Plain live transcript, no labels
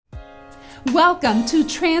Welcome to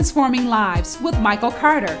Transforming Lives with Michael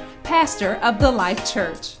Carter, pastor of The Life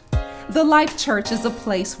Church. The Life Church is a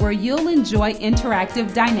place where you'll enjoy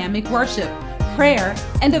interactive, dynamic worship, prayer,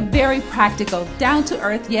 and a very practical,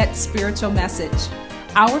 down-to-earth yet spiritual message.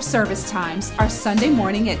 Our service times are Sunday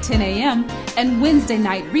morning at 10 a.m. and Wednesday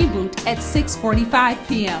night reboot at 6:45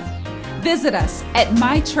 p.m. Visit us at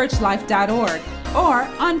mychurchlife.org or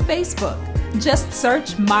on Facebook. Just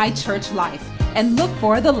search My Church Life and look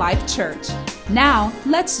for The Life Church. Now,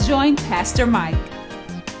 let's join Pastor Mike.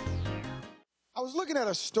 I was looking at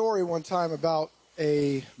a story one time about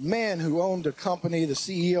a man who owned a company, the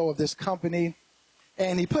CEO of this company,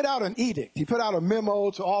 and he put out an edict. He put out a memo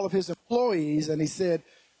to all of his employees, and he said,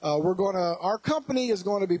 our company is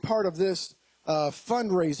going to be part of this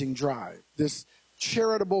fundraising drive, this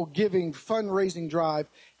charitable giving fundraising drive,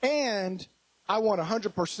 and I want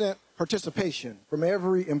 100% participation from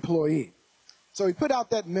every employee. So he put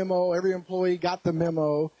out that memo. Every employee got the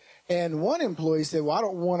memo. And one employee said, well, I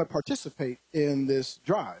don't want to participate in this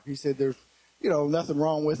drive. He said, there's, nothing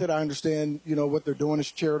wrong with it. I understand, what they're doing is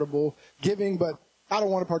charitable giving, but I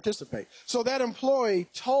don't want to participate. So that employee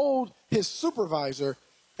told his supervisor,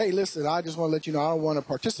 hey, listen, I just want to let you know I don't want to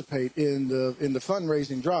participate in the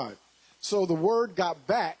fundraising drive. So the word got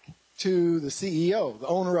back to the CEO, the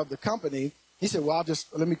owner of the company. He said, well,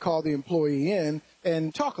 let me call the employee in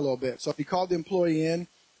and talk a little bit. So he called the employee in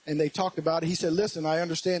and they talked about it. He said, listen, I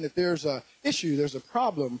understand that there's a issue, there's a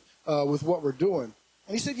problem with what we're doing.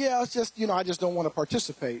 And he said, yeah, it's just, I just don't want to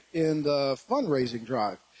participate in the fundraising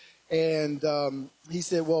drive. And he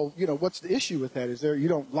said, well, what's the issue with that? You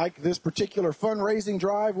don't like this particular fundraising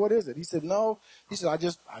drive? What is it? He said, no. He said, I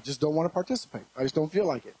just don't want to participate. I just don't feel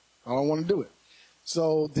like it. I don't want to do it.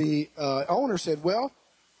 So the owner said, well,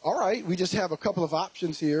 all right, we just have a couple of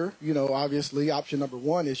options here. Obviously, option number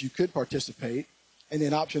one is you could participate. And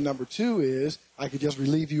then option number two is I could just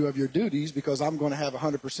relieve you of your duties because I'm going to have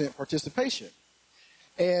 100% participation.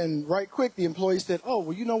 And right quick, the employee said, oh,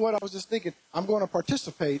 well, you know what? I was just thinking I'm going to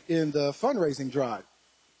participate in the fundraising drive.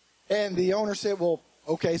 And the owner said, well,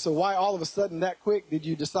 okay, so why all of a sudden that quick did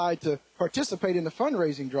you decide to participate in the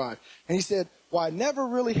fundraising drive? And he said, well, I never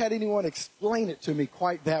really had anyone explain it to me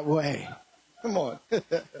quite that way. Come on. There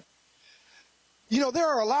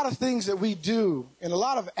are a lot of things that we do and a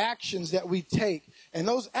lot of actions that we take, and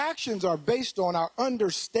those actions are based on our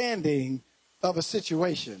understanding of a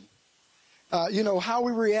situation. How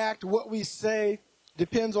we react, what we say,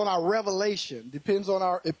 depends on our revelation, depends on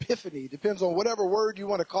our epiphany, depends on whatever word you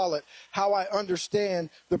want to call it, how I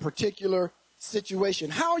understand the particular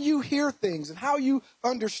situation. How you hear things and how you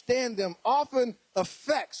understand them often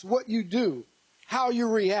affects what you do, how you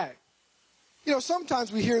react.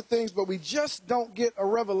 Sometimes we hear things, but we just don't get a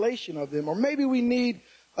revelation of them. Or maybe we need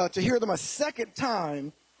to hear them a second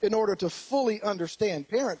time in order to fully understand.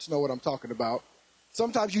 Parents know what I'm talking about.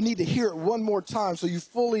 Sometimes you need to hear it one more time so you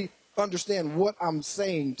fully understand what I'm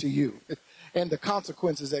saying to you and the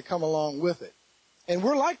consequences that come along with it. And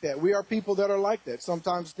we're like that. We are people that are like that.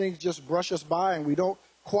 Sometimes things just brush us by and we don't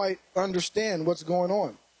quite understand what's going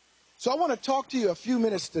on. So I want to talk to you a few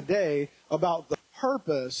minutes today about the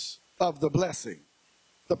purpose of the blessing.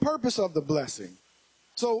 The purpose of the blessing.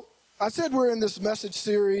 So I said we're in this message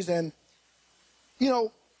series, and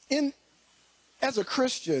as a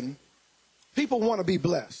Christian, people want to be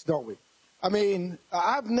blessed, don't we? I mean,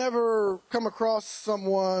 I've never come across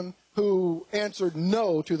someone who answered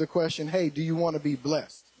no to the question, hey, do you want to be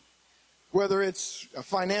blessed? Whether it's a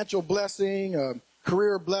financial blessing, a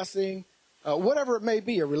career blessing, whatever it may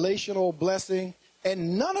be, a relational blessing,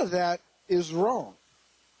 and none of that is wrong.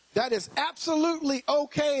 That is absolutely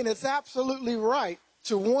okay, and it's absolutely right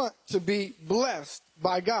to want to be blessed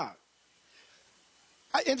by God.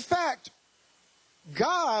 In fact,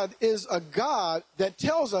 God is a God that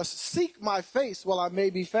tells us, seek my face while I may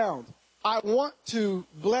be found. I want to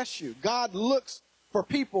bless you. God looks for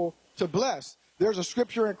people to bless. There's a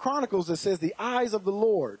scripture in Chronicles that says the eyes of the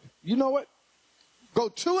Lord, you know it? Go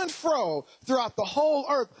to and fro throughout the whole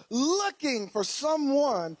earth looking for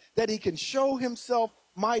someone that he can show himself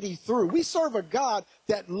mighty through. We serve a God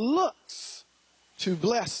that looks to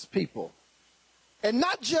bless people. And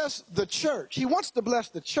not just the church. He wants to bless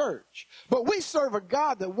the church. But we serve a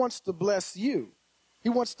God that wants to bless you. He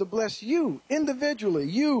wants to bless you individually,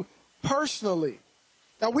 you personally.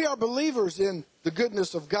 Now, we are believers in the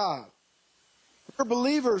goodness of God. We're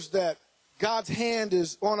believers that God's hand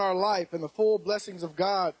is on our life and the full blessings of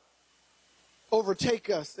God overtake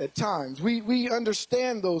us at times. We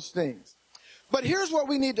understand those things. But here's what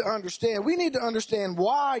we need to understand. We need to understand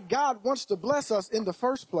why God wants to bless us in the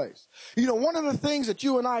first place. You know, one of the things that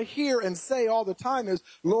you and I hear and say all the time is,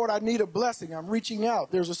 Lord, I need a blessing. I'm reaching out.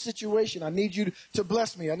 There's a situation. I need you to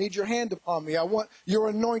bless me. I need your hand upon me. I want your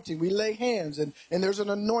anointing. We lay hands and there's an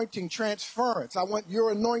anointing transference. I want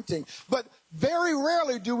your anointing. But very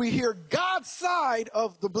rarely do we hear God's side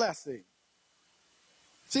of the blessing.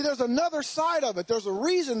 See, there's another side of it. There's a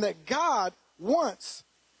reason that God wants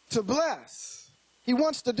to bless. He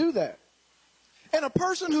wants to do that. And a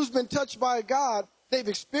person who's been touched by God, they've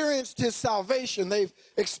experienced his salvation. They've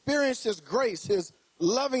experienced his grace, his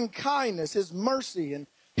loving kindness, his mercy, and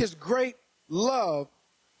his great love.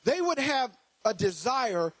 They would have a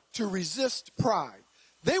desire to resist pride.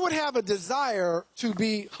 They would have a desire to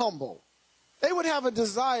be humble. They would have a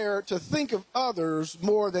desire to think of others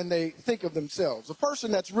more than they think of themselves. A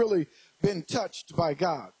person that's really been touched by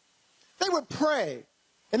God. They would pray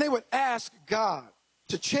and they would ask God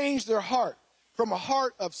to change their heart from a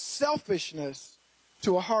heart of selfishness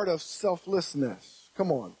to a heart of selflessness.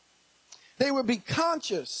 Come on. They would be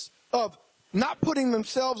conscious of not putting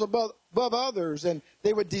themselves above others, and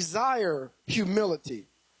they would desire humility.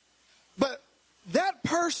 But that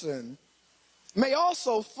person may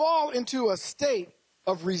also fall into a state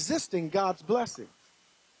of resisting God's blessing.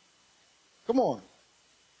 Come on.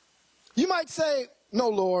 You might say, no,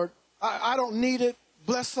 Lord, I don't need it.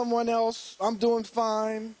 Bless someone else. I'm doing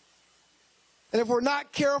fine. And if we're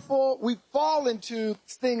not careful, we fall into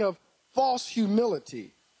this thing of false humility.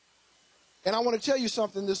 And I want to tell you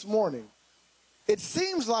something this morning. It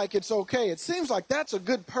seems like it's okay. It seems like that's a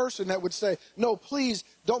good person that would say, no, please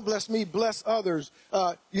don't bless me, bless others.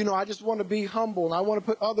 I just want to be humble and I want to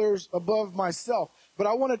put others above myself. But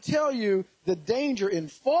I want to tell you the danger in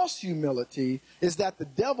false humility is that the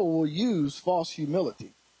devil will use false humility.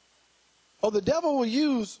 Oh, the devil will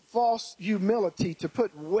use false humility to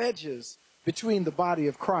put wedges between the body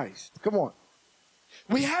of Christ. Come on.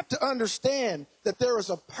 We have to understand that there is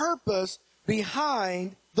a purpose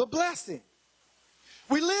behind the blessing.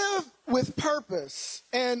 We live with purpose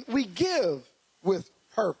and we give with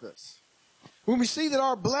purpose. When we see that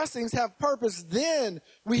our blessings have purpose, then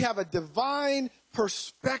we have a divine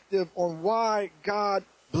perspective on why God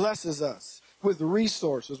blesses us with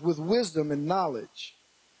resources, with wisdom and knowledge.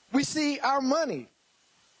 We see our money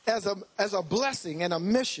as a blessing and a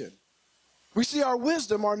mission. We see our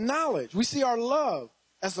wisdom, our knowledge. We see our love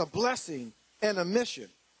as a blessing and a mission.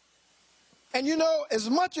 And you know, as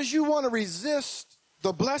much as you want to resist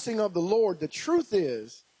the blessing of the Lord, the truth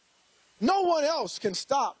is, no one else can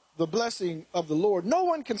stop the blessing of the Lord. No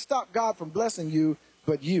one can stop God from blessing you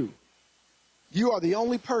but you. You are the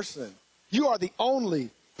only person. You are the only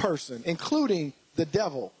person, including the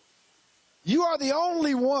devil. You are the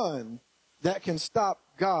only one that can stop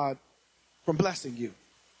God from blessing you.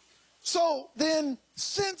 So then,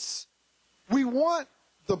 since we want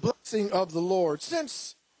the blessing of the Lord,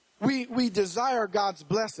 since we desire God's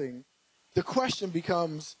blessing, the question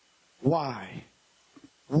becomes, why?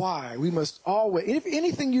 Why? We must always, if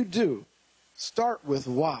anything you do, start with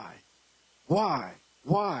why. Why?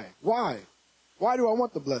 Why? Why? Why do I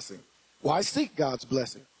want the blessing? Why seek God's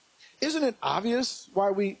blessing? Isn't it obvious why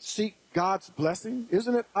we seek God's blessing?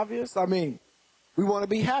 Isn't it obvious? I mean, we want to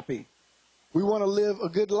be happy. We want to live a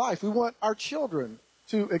good life. We want our children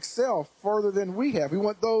to excel further than we have. We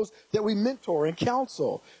want those that we mentor and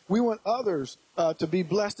counsel. We want others to be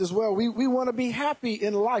blessed as well. We want to be happy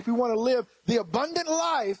in life. We want to live the abundant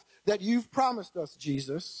life that you've promised us,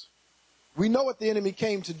 Jesus. We know what the enemy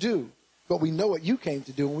came to do, but we know what you came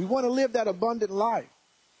to do, and we want to live that abundant life.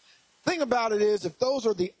 Thing about it is, if those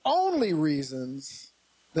are the only reasons,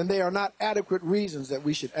 then they are not adequate reasons that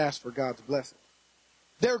we should ask for God's blessing.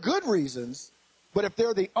 They're good reasons, but if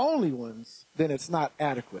they're the only ones, then it's not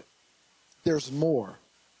adequate. There's more.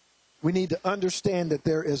 We need to understand that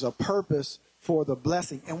there is a purpose for the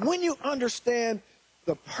blessing. And when you understand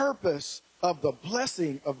the purpose of the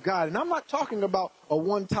blessing of God, and I'm not talking about a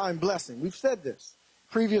one-time blessing. We've said this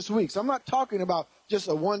previous weeks. I'm not talking about just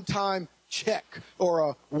a one-time check or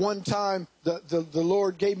a one-time, the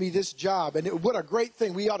Lord gave me this job. And what a great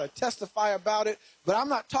thing. We ought to testify about it. But I'm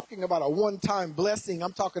not talking about a one-time blessing.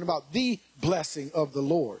 I'm talking about the blessing of the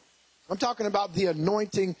Lord. I'm talking about the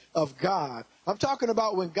anointing of God. I'm talking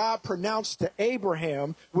about when God pronounced to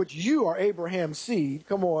Abraham, which you are Abraham's seed,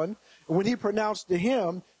 come on, when he pronounced to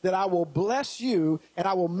him that I will bless you and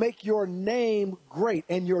I will make your name great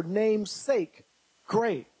and your name's sake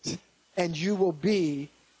great, and you will be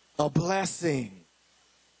a blessing.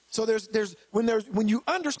 So when you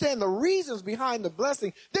understand the reasons behind the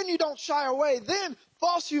blessing, then you don't shy away. Then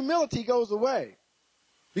false humility goes away.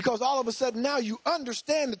 Because all of a sudden now you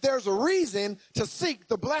understand that there's a reason to seek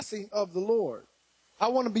the blessing of the Lord. I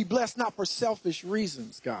want to be blessed not for selfish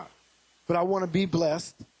reasons, God, but I want to be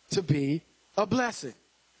blessed to be a blessing.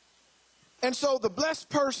 And so the blessed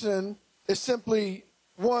person is simply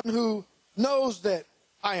one who knows that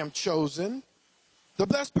I am chosen. The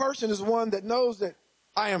blessed person is one that knows that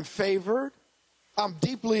I am favored. I'm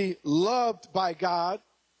deeply loved by God.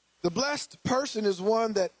 The blessed person is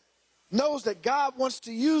one that knows that God wants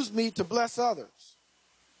to use me to bless others.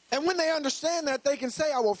 And when they understand that, they can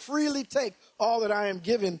say, I will freely take all that I am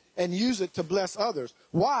given and use it to bless others.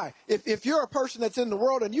 Why? If you're a person that's in the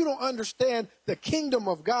world and you don't understand the kingdom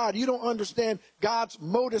of God, you don't understand God's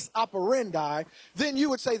modus operandi, then you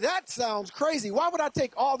would say, that sounds crazy. Why would I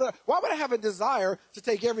take all that? Why would I have a desire to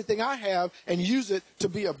take everything I have and use it to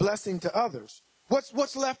be a blessing to others?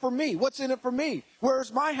 What's left for me? What's in it for me?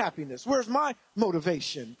 Where's my happiness? Where's my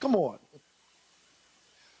motivation? Come on.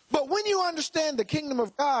 But when you understand the kingdom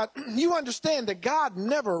of God, you understand that God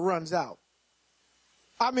never runs out.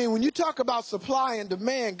 I mean, when you talk about supply and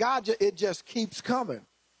demand, God, it just keeps coming.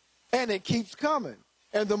 And it keeps coming.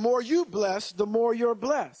 And the more you bless, the more you're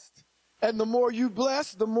blessed. And the more you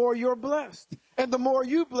bless, the more you're blessed. And the more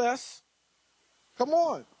you bless, come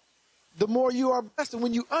on, the more you are blessed. And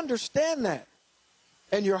when you understand that,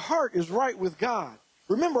 and your heart is right with God.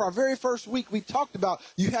 Remember, our very first week we talked about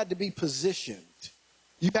you had to be positioned.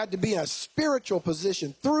 You had to be in a spiritual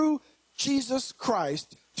position through Jesus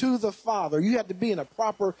Christ to the Father. You had to be in a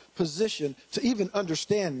proper position to even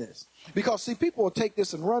understand this. Because, see, people will take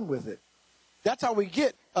this and run with it. That's how we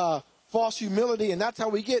get false humility, and that's how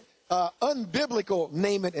we get unbiblical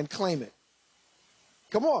name it and claim it.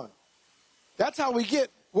 Come on. That's how we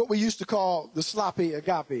get what we used to call the sloppy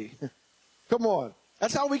agape. Come on.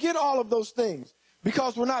 That's how we get all of those things.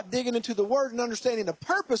 Because we're not digging into the word and understanding the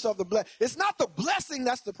purpose of the blessing. It's not the blessing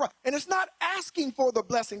that's the problem. And it's not asking for the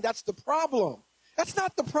blessing that's the problem. That's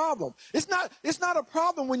not the problem. It's not a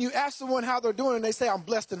problem when you ask someone how they're doing and they say, I'm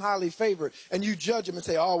blessed and highly favored. And you judge them and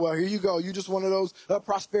say, oh, well, here you go. You're just one of those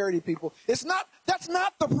prosperity people. That's not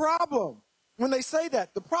the problem when they say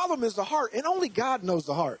that. The problem is the heart. And only God knows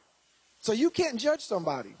the heart. So you can't judge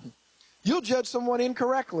somebody. You'll judge someone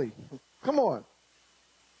incorrectly. Come on.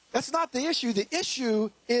 That's not the issue. The issue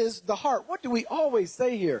is the heart. What do we always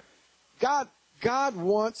say here? God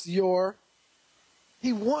wants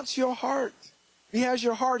He wants your heart. He has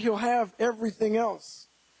your heart, He'll have everything else.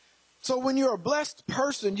 So when you're a blessed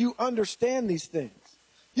person, you understand these things.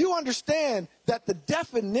 You understand that the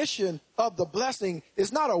definition of the blessing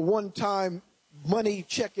is not a one-time money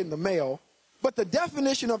check in the mail, but the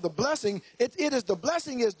definition of the blessing, the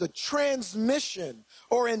blessing is the transmission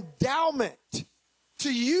or endowment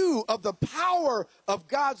to you of the power of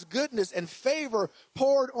God's goodness and favor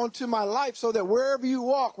poured onto my life so that wherever you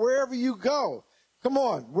walk, wherever you go, come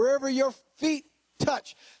on, wherever your feet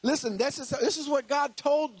touch. Listen, this is what God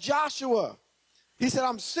told Joshua. He said,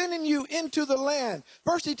 I'm sending you into the land.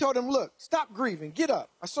 First he told him, look, stop grieving. Get up.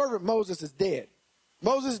 Our servant Moses is dead.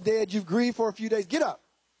 Moses is dead. You've grieved for a few days. Get up.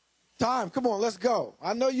 Time. Come on, let's go.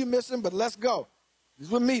 I know you miss him, but let's go. He's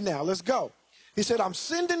with me now. Let's go. He said, I'm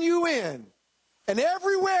sending you in. And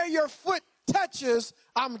everywhere your foot touches,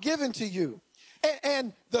 I'm giving to you.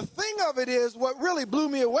 And the thing of it is, what really blew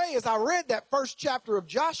me away as I read that first chapter of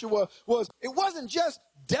Joshua was it wasn't just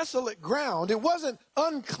desolate ground. It wasn't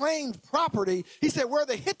unclaimed property. He said, where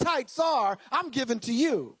the Hittites are, I'm giving to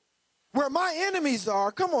you. Where my enemies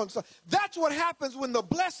are, come on. So that's what happens when the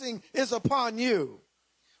blessing is upon you.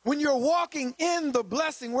 When you're walking in the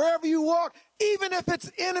blessing, wherever you walk, even if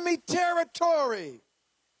it's enemy territory.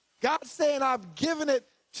 God's saying, I've given it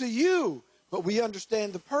to you, but we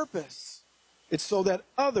understand the purpose. It's so that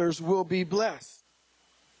others will be blessed.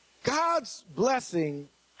 God's blessing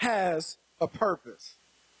has a purpose.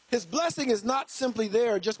 His blessing is not simply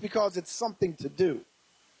there just because it's something to do.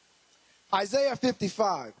 Isaiah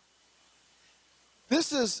 55.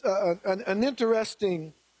 This is an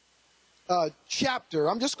interesting chapter.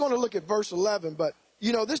 I'm just going to look at verse 11, but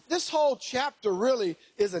you know, this whole chapter really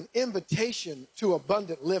is an invitation to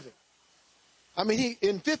abundant living. I mean,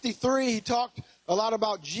 in 53, he talked a lot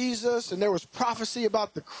about Jesus, and there was prophecy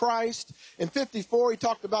about the Christ. In 54, he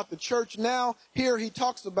talked about the church. Now, here he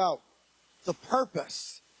talks about the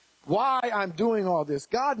purpose, why I'm doing all this.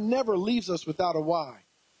 God never leaves us without a why.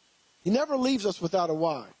 He never leaves us without a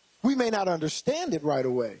why. We may not understand it right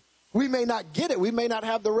away. We may not get it. We may not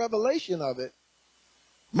have the revelation of it.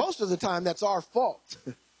 Most of the time, that's our fault.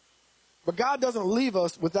 But God doesn't leave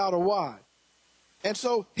us without a why. And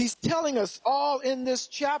so he's telling us all in this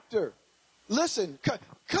chapter, listen,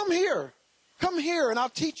 come here. Come here and I'll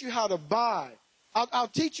teach you how to buy. I'll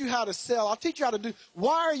teach you how to sell. I'll teach you how to do.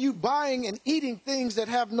 Why are you buying and eating things that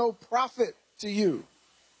have no profit to you?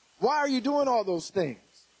 Why are you doing all those things?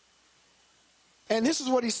 And this is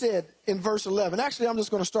what he said in verse 11. Actually, I'm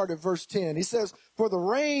just going to start at verse 10. He says, for the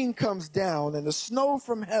rain comes down and the snow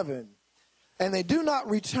from heaven, and they do not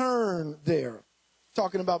return there.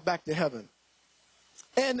 Talking about back to heaven.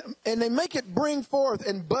 And they make it bring forth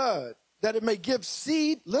and bud, that it may give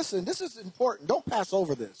seed. Listen, this is important. Don't pass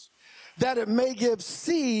over this. That it may give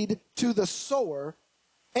seed to the sower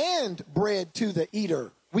and bread to the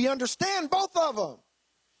eater. We understand both of them.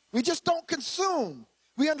 We just don't consume.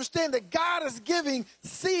 We understand that God is giving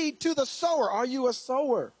seed to the sower. Are you a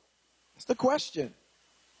sower? That's the question.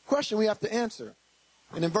 Question we have to answer.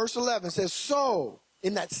 And in verse 11 it says, so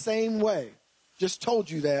in that same way, just told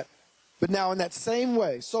you that, but now in that same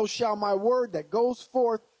way, so shall my word that goes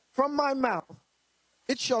forth from my mouth,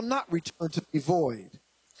 it shall not return to me void,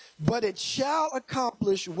 but it shall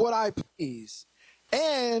accomplish what I please,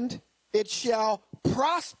 and it shall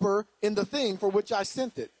prosper in the thing for which I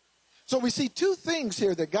sent it. So we see two things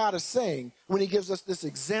here that God is saying when he gives us this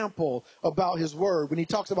example about his word. When he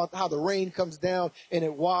talks about how the rain comes down and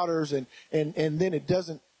it waters and then it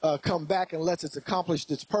doesn't come back unless it's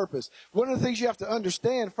accomplished its purpose. One of the things you have to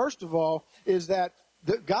understand, first of all, is that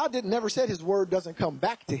God never said his word doesn't come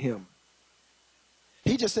back to him.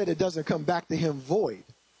 He just said it doesn't come back to him void.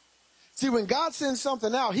 See, when God sends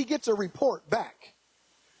something out, he gets a report back.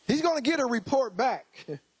 He's going to get a report back.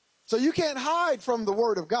 So you can't hide from the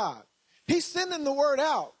word of God. He's sending the word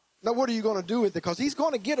out. Now, what are you going to do with it? Because he's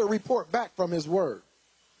going to get a report back from his word.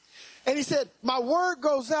 And he said, my word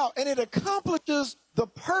goes out and it accomplishes the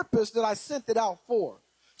purpose that I sent it out for.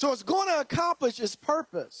 So it's going to accomplish its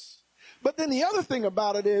purpose. But then the other thing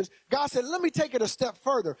about it is, God said, let me take it a step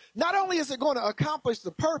further. Not only is it going to accomplish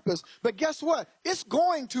the purpose, but guess what? It's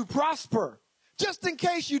going to prosper. Just in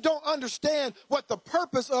case you don't understand what the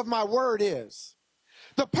purpose of my word is.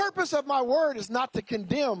 The purpose of my word is not to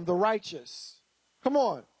condemn the righteous. Come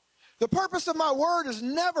on. The purpose of my word is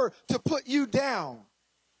never to put you down.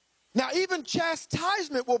 Now, even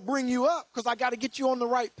chastisement will bring you up because I got to get you on the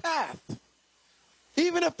right path.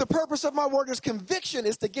 Even if the purpose of my word is conviction,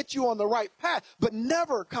 is to get you on the right path, but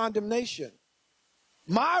never condemnation.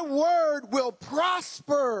 My word will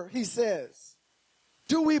prosper, he says.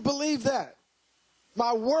 Do we believe that?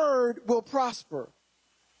 My word will prosper.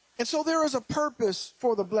 And so there is a purpose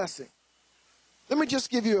for the blessing. Let me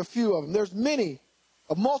just give you a few of them. There's many,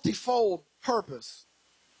 a multifold purpose.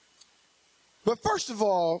 But first of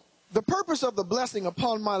all, the purpose of the blessing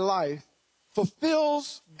upon my life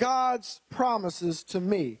fulfills God's promises to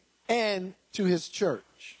me and to his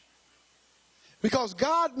church. Because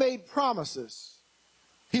God made promises.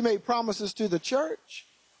 He made promises to the church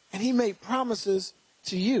and he made promises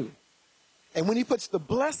to you. And when he puts the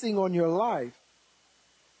blessing on your life,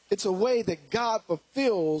 it's a way that God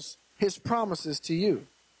fulfills his promises to you.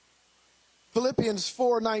 Philippians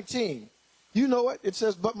 4:19. You know it. It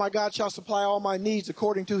says, but my God shall supply all my needs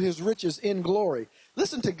according to his riches in glory.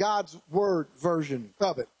 Listen to God's word version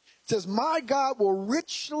of it. It says, my God will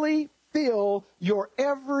richly fill your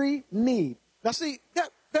every need. Now see,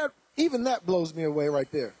 even that blows me away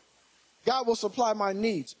right there. God will supply my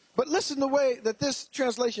needs. But listen to the way that this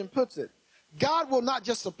translation puts it. God will not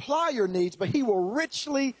just supply your needs, but he will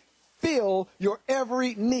richly fill your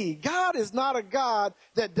every need. God is not a God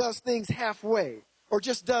that does things halfway or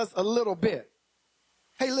just does a little bit.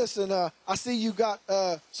 Hey, listen, I see you got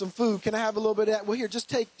some food. Can I have a little bit of that? Well, here, just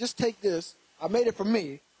take this. I made it for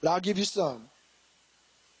me, but I'll give you some.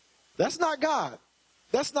 That's not God.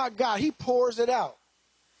 That's not God. He pours it out.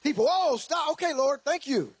 People, oh, stop. Okay, Lord, thank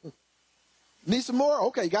you. Need some more?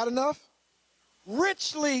 Okay, got enough?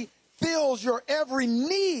 Richly fills your every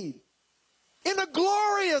need in a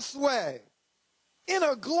glorious way. In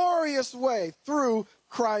a glorious way through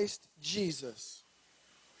Christ Jesus.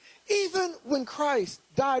 Even when Christ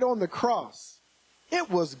died on the cross, it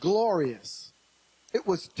was glorious. It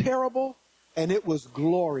was terrible and it was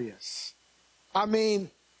glorious. I mean,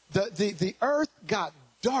 the earth got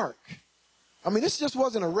dark. I mean, this just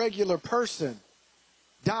wasn't a regular person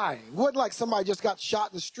dying. It wasn't like somebody just got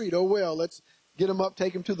shot in the street. Oh, well, let's get him up,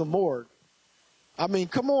 take him to the morgue. I mean,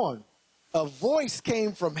 come on. A voice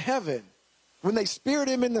came from heaven. When they speared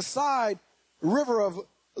him in the side, a river of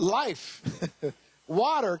life,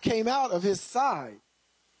 water came out of his side.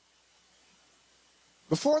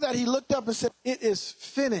 Before that, he looked up and said, it is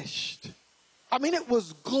finished. I mean, it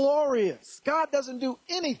was glorious. God doesn't do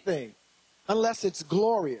anything unless it's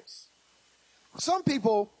glorious. Some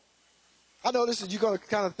people, I know this is, you're going to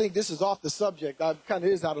kind of think this is off the subject. It kind of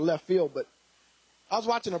is out of left field, but I was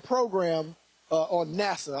watching a program on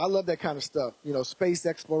NASA. I love that kind of stuff, space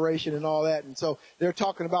exploration and all that. And so they're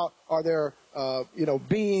talking about, are there,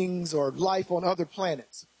 beings or life on other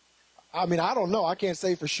planets? I mean, I don't know. I can't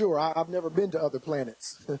say for sure. I've never been to other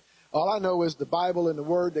planets. All I know is the Bible and the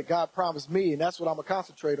word that God promised me, and that's what I'm going to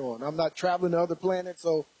concentrate on. I'm not traveling to other planets,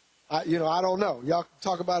 so, I don't know. Y'all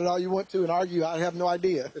talk about it all you want to and argue. I have no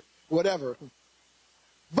idea. Whatever.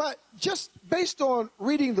 But just based on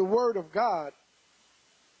reading the word of God,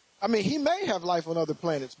 I mean, he may have life on other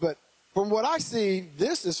planets, but from what I see,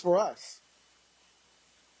 this is for us.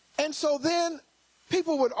 And so then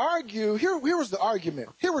people would argue, here was the argument.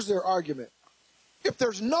 Here was their argument. If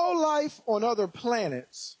there's no life on other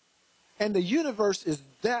planets and the universe is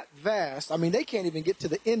that vast, I mean, they can't even get to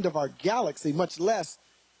the end of our galaxy, much less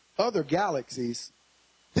other galaxies,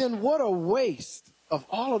 then what a waste of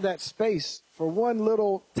all of that space for one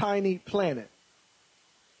little tiny planet.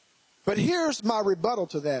 But here's my rebuttal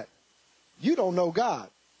to that. You don't know God.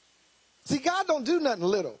 See, God don't do nothing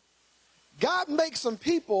little. God makes some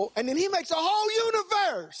people, and then he makes a whole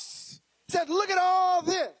universe. He said, look at all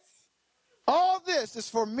this. All this is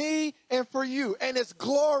for me and for you, and it's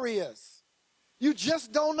glorious. You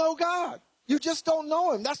just don't know God. You just don't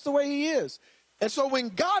know him. That's the way he is. And so when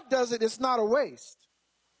God does it, it's not a waste.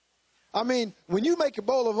 I mean, when you make a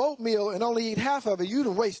bowl of oatmeal and only eat half of it, you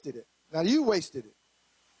done wasted it. Now, you wasted it.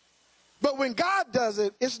 But when God does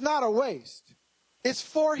it, it's not a waste. It's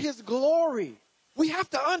for his glory. We have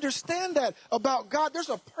to understand that about God. There's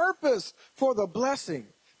a purpose for the blessing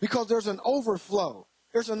because there's an overflow.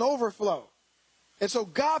 There's an overflow. And so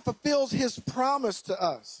God fulfills his promise to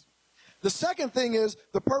us. The second thing is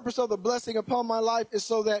the purpose of the blessing upon my life is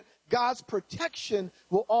so that God's protection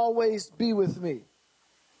will always be with me.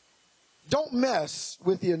 Don't mess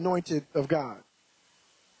with the anointed of God.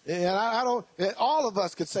 And I don't, all of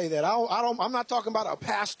us could say that. I'm not talking about a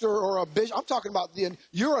pastor or a bishop. I'm talking about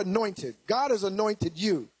you're anointed. God has anointed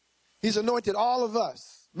you. He's anointed all of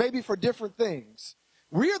us, maybe for different things.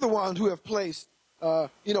 We're the ones who have placed,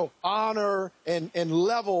 honor and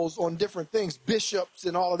levels on different things, bishops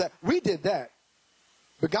and all of that. We did that.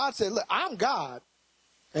 But God said, look, I'm God,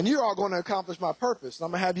 and you're all going to accomplish my purpose. I'm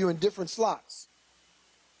going to have you in different slots.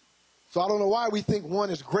 So I don't know why we think one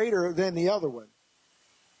is greater than the other one.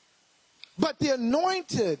 But the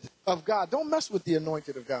anointed of God, don't mess with the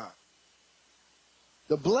anointed of God.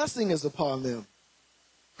 The blessing is upon them.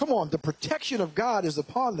 Come on, the protection of God is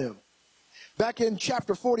upon them. Back in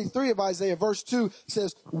chapter 43 of Isaiah, verse 2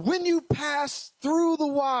 says, when you pass through the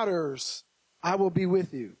waters, I will be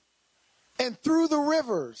with you. And through the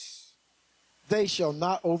rivers, they shall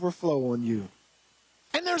not overflow on you.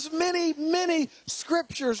 And there's many, many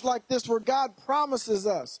scriptures like this where God promises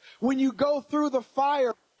us, when you go through the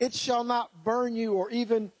fire, it shall not burn you or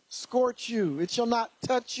even scorch you. It shall not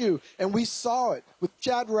touch you. And we saw it with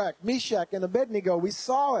Shadrach, Meshach, and Abednego. We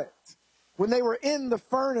saw it when they were in the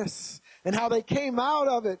furnace and how they came out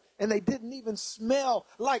of it and they didn't even smell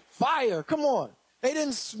like fire. Come on. They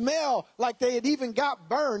didn't smell like they had even got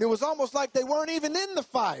burned. It was almost like they weren't even in the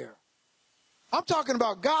fire. I'm talking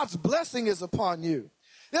about God's blessing is upon you.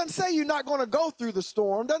 It doesn't say you're not going to go through the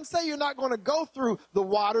storm. It doesn't say you're not going to go through the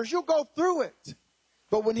waters. You'll go through it.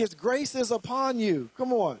 But when his grace is upon you,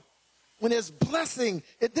 come on, when his blessing,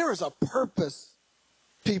 there is a purpose,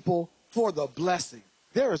 people, for the blessing.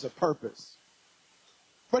 There is a purpose.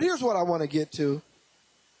 But here's what I want to get to.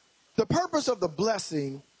 The purpose of the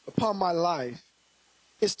blessing upon my life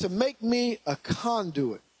is to make me a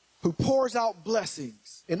conduit who pours out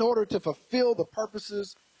blessings in order to fulfill the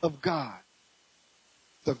purposes of God.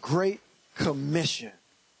 The Great Commission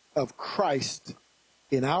of Christ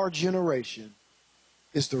in our generation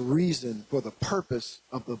is the reason for the purpose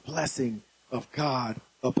of the blessing of God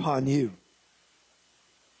upon you.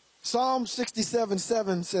 Psalm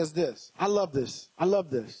 67:7 says this. I love this. I love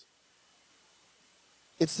this.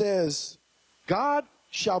 It says, God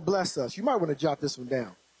shall bless us. You might want to jot this one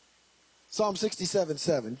down. Psalm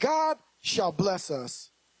 67:7. God shall bless us.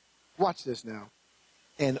 Watch this now.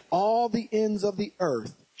 And all the ends of the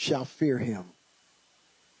earth shall fear him.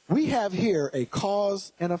 We have here a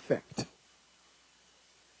cause and effect.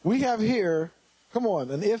 We have here, come on,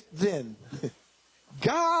 an if-then.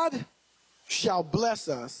 God shall bless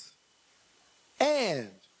us, and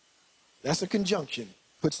that's a conjunction.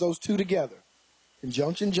 Puts those two together.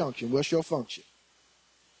 Conjunction, junction. What's your function?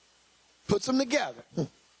 Puts them together.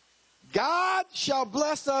 God shall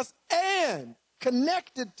bless us, and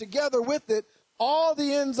connected together with it, all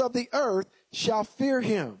the ends of the earth shall fear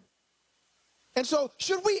him. And so,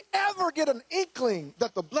 should we ever get an inkling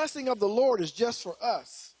that the blessing of the Lord is just for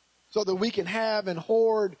us, so that we can have and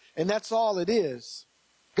hoard, and that's all it is,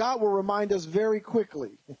 God will remind us very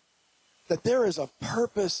quickly that there is a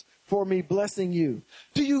purpose for me blessing you.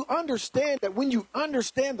 Do you understand that when you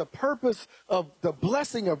understand the purpose of the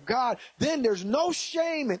blessing of God, then there's no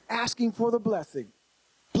shame in asking for the blessing?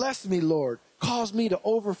 Bless me, Lord. Cause me to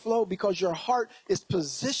overflow, because your heart is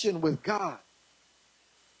positioned with God.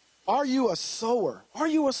 Are you a sower? Are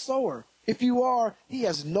you a sower? If you are, he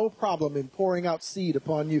has no problem in pouring out seed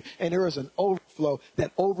upon you, and there is an overflow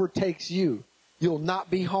that overtakes you. You'll not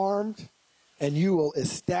be harmed, and you will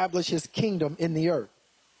establish his kingdom in the earth.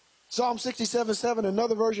 Psalm 67:7,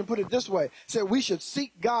 another version put it this way, said we should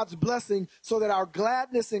seek God's blessing so that our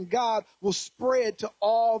gladness in God will spread to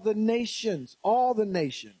all the nations, all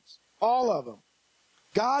of them.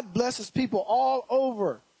 God blesses people all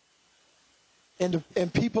over, and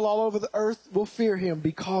people all over the earth will fear him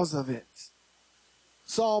because of it.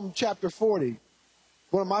 Psalm chapter 40,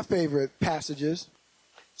 one of my favorite passages,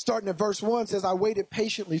 starting at verse 1, says, I waited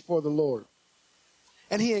patiently for the Lord,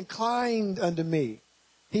 and he inclined unto me.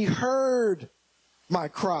 He heard my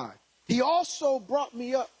cry. He also brought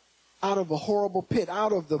me up out of a horrible pit,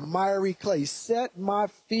 out of the miry clay. He set my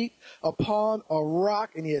feet upon a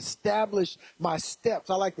rock, and he established my steps.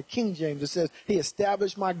 I like the King James. It says, he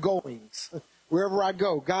established my goings. Wherever I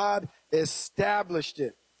go, God established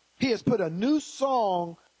it. He has put a new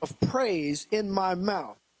song of praise in my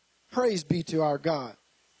mouth. Praise be to our God.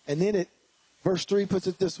 And then verse 3 puts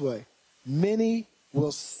it this way. Many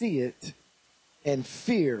will see it and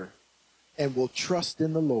fear and will trust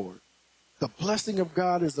in the Lord. The blessing of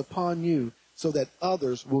God is upon you so that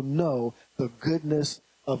others will know the goodness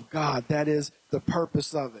of God. That is the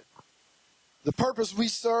purpose of it. The purpose we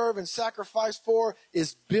serve and sacrifice for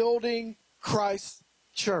is building Christ's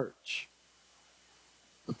church.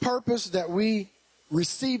 The purpose that we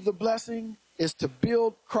receive the blessing is to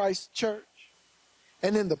build Christ's church.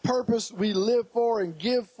 And then the purpose we live for and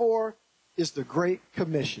give for is the Great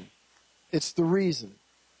Commission. It's the reason.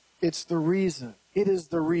 It's the reason. It is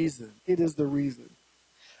the reason. It is the reason.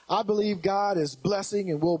 I believe God is blessing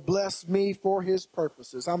and will bless me for his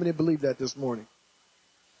purposes. How many believe that this morning?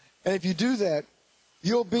 And if you do that,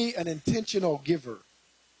 you'll be an intentional giver.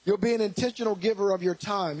 You'll be an intentional giver of your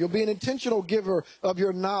time. You'll be an intentional giver of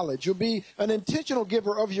your knowledge. You'll be an intentional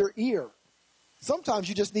giver of your ear. Sometimes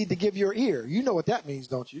you just need to give your ear. You know what that means,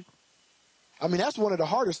 don't you? I mean, that's one of the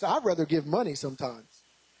hardest. I'd rather give money sometimes.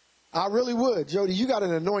 I really would. Jody, you got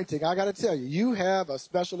an anointing. I got to tell you, you have a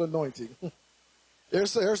special anointing.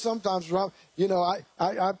 There's sometimes,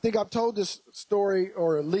 I think I've told this story,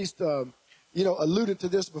 or at least, alluded to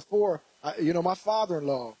this before. My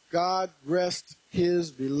father-in-law, God rest his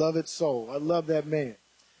beloved soul. I love that man.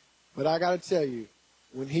 But I got to tell you,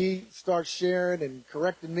 when he starts sharing and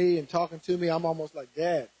correcting me and talking to me, I'm almost like,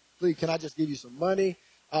 Dad, please, can I just give you some money?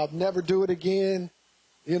 I'll never do it again.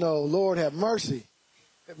 Lord have mercy.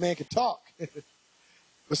 That man can talk.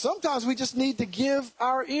 But sometimes we just need to give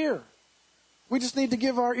our ear. We just need to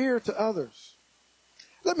give our ear to others.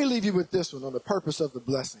 Let me leave you with this one on the purpose of the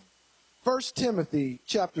blessing. 1 Timothy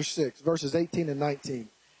chapter 6, verses 18 and 19.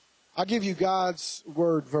 I'll give you God's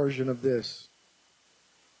word version of this.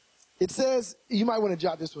 It says, you might want to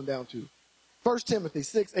jot this one down too. 1 Timothy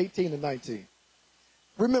 6, 18 and 19.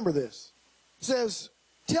 Remember this. It says,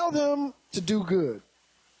 tell them to do good,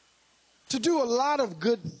 to do a lot of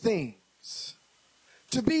good things,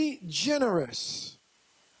 to be generous,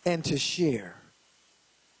 and to share.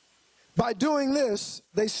 By doing this,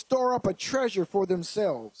 they store up a treasure for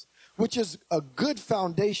themselves, which is a good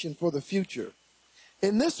foundation for the future.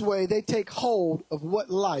 In this way, they take hold of what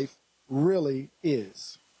life really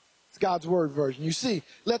is. It's God's word version. You see,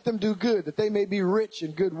 let them do good, that they may be rich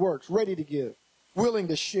in good works, ready to give, willing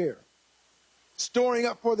to share, storing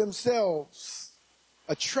up for themselves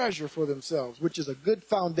a treasure for themselves, which is a good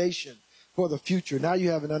foundation for the future. Now you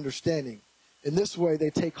have an understanding. In this way, they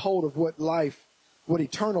take hold of what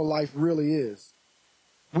eternal life really is.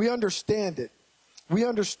 We understand it. We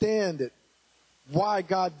understand it, why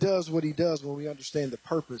God does what he does when we understand the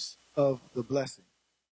purpose of the blessing.